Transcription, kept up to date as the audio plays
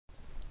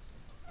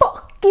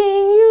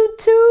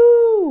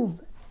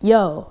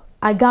yo,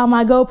 I got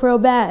my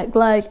GoPro back.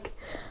 Like,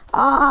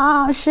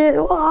 shit.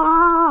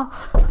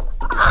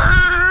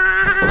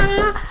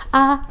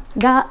 I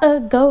got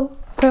a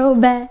GoPro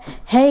back.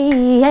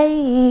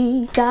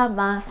 Hey, got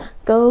my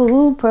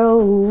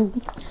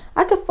GoPro.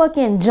 I could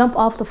fucking jump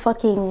off the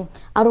fucking,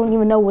 I don't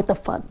even know what the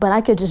fuck, but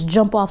I could just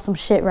jump off some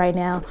shit right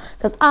now.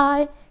 Because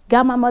I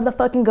got my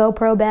motherfucking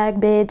GoPro back,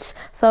 bitch.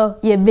 So,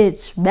 yeah,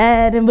 bitch,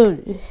 bad and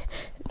bougie.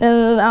 I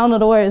don't know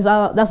the words,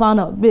 that's all I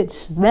know.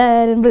 Bitch,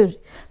 bad and bougie.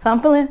 So I'm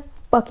feeling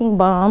fucking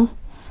bomb.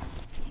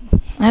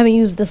 I haven't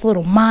used this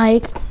little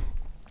mic.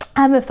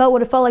 I haven't felt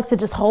what it felt like to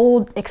just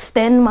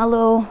extend my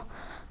little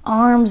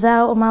arms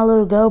out with my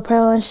little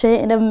GoPro and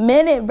shit in a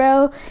minute,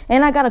 bro.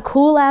 And I got a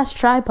cool ass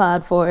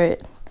tripod for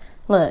it.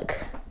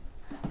 Look,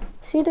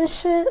 see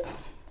this shit?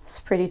 It's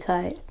pretty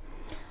tight.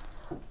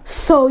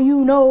 So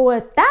you know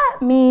what that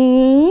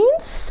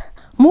means.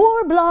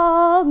 More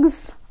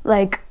vlogs.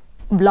 Like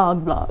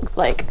vlogs.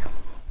 Like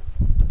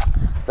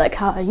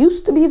how I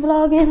used to be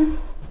vlogging.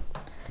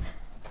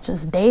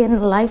 Just day in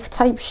the life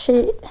type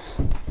shit.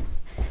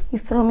 You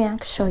feel me? I can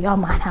show y'all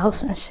my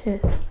house and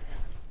shit.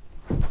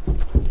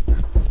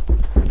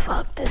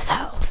 Fuck this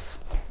house.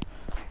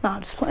 No,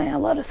 I'm just playing. I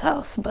love this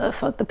house, but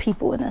fuck the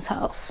people in this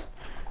house.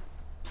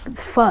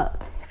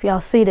 Fuck. If y'all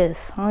see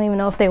this, I don't even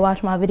know if they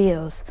watch my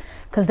videos.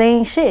 Cause they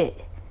ain't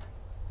shit.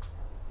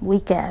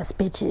 Weak ass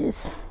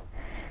bitches.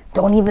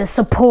 Don't even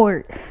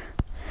support.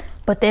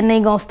 But then they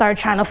gonna start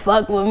trying to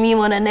fuck with me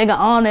when a nigga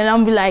on it.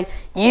 I'm be like,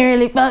 you ain't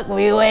really fuck with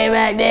me way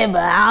back then,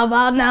 but how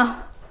about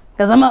now?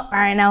 Cause I'm up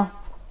right now.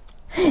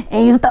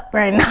 And you stuck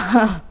right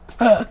now.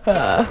 Alright,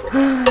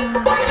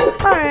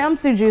 I'm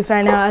too juiced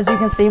right now, as you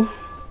can see.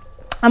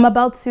 I'm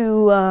about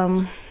to,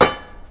 what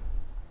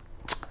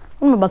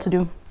I'm about to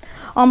do?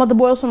 I'm about to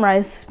boil some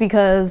rice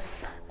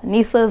because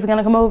Nisa is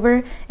gonna come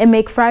over and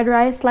make fried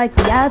rice. Like,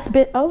 yes,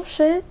 bitch. Oh,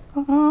 shit.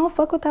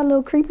 Fuck with that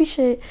little creepy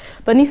shit.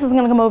 But Nisa's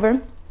gonna come over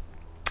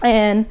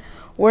and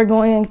we're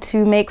going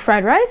to make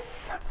fried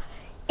rice.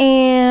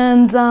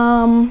 And,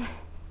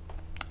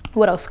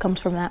 what else comes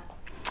from that?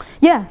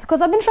 Yes,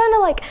 because I've been trying to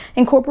like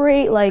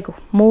incorporate like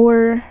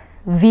more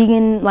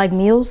vegan like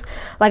meals.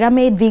 Like I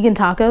made vegan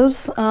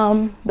tacos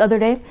the other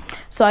day.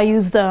 So I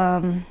used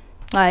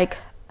like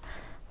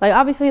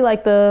obviously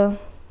like the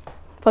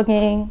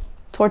fucking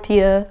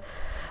tortilla.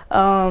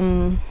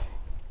 I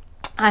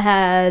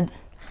had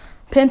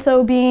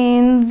pinto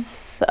beans,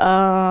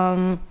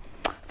 some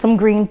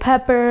green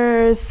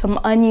peppers, some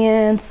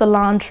onions,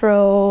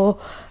 cilantro,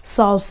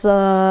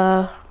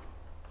 salsa,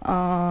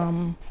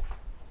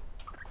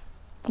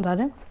 is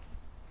that it?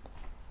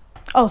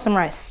 Oh, some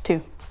rice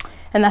too.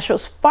 And that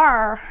shows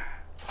fur.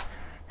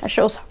 That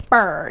shows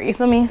fur, you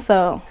feel me?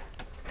 So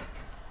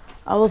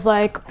I was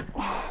like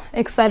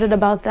excited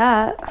about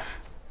that.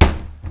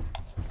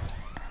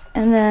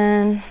 And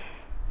then,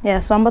 yeah,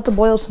 so I'm about to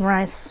boil some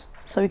rice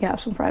so we can have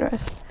some fried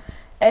rice.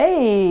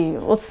 Hey,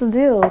 what's the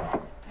deal?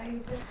 How you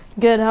doing?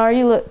 Good, how are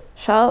you? Look,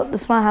 shout out,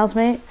 this is my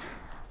housemate.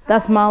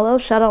 That's Malo,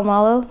 shout out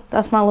Malo.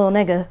 That's my little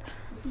nigga.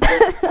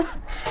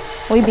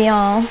 We be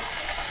on.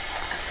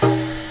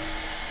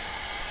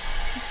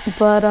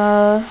 But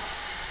I'm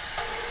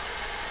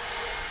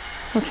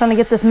trying to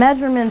get this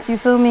measurements, you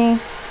feel me?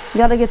 You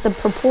gotta get the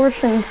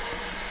proportions.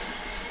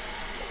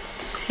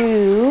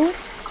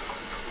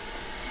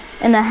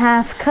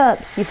 2.5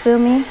 cups, you feel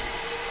me?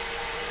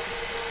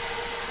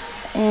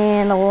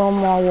 And a little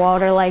more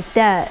water like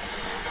that.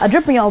 I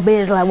drip on your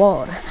bitch like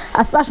water.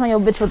 I splash on your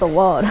bitch with the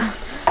water.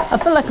 I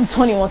feel like I'm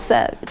 21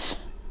 Savage.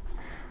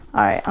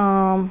 Alright,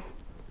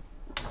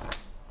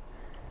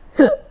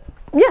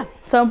 yeah,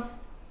 so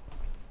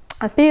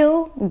I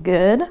feel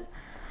good.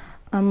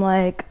 I'm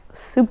like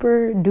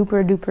super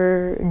duper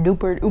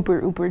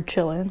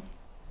chilling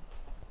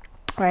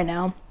right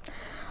now.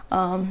 Yeah,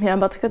 I'm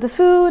about to cook this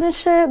food and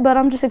shit, but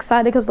I'm just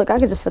excited because look, I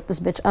could just set this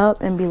bitch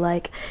up and be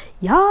like,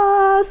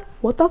 yes,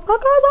 what the fuck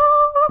is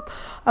up?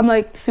 I'm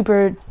like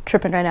super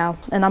tripping right now,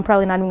 and I'm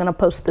probably not even gonna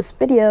post this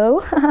video,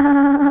 but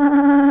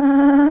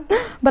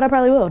I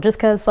probably will, just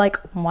cause like,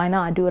 why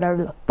not do whatever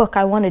the fuck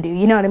I want to do?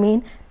 You know what I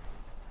mean?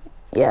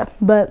 Yeah,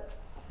 but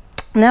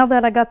now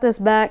that I got this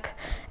back,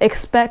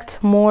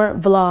 expect more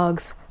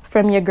vlogs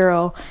from your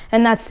girl.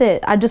 And that's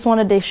it. I just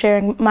wanted to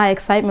share my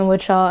excitement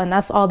with y'all, and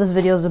that's all this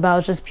video is about.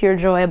 It's just pure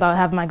joy about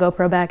having my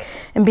GoPro back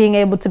and being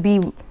able to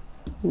be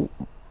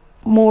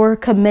more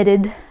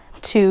committed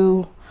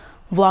to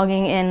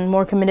vlogging and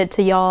more committed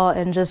to y'all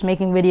and just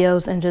making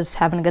videos and just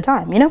having a good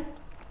time, you know?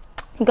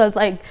 Because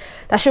like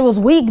that shit was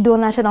weak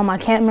doing that shit on my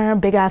camera,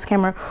 big ass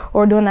camera,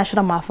 or doing that shit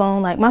on my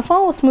phone. Like my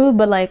phone was smooth,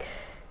 but like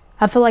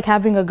I feel like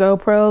having a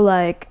GoPro,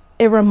 like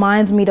it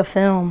reminds me to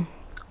film.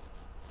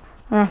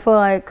 And I feel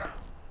like,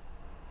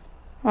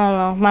 I don't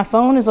know, my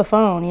phone is a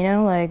phone, you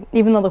know? Like,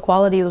 even though the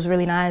quality was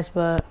really nice,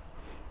 but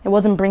it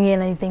wasn't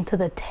bringing anything to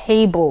the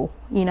table,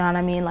 you know what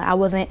I mean? Like, I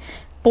wasn't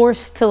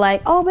forced to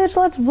like, oh, bitch,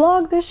 let's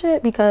vlog this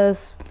shit,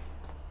 because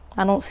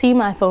I don't see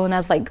my phone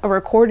as like a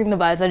recording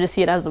device. I just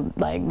see it as a,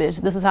 like,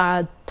 bitch, this is how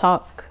I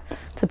talk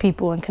to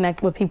people and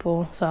connect with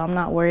people, so I'm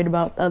not worried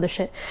about the other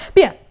shit.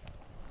 But yeah,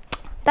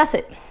 that's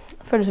it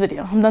for this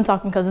video. I'm done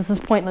talking because this is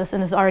pointless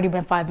and it's already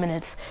been 5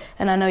 minutes.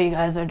 And I know you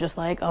guys are just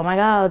like, oh my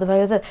God, what the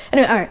fuck is it?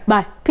 Anyway, all right,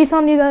 bye. Peace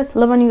on you guys.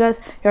 Love on you guys.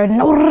 You already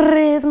know what it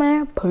is,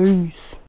 man. Peace.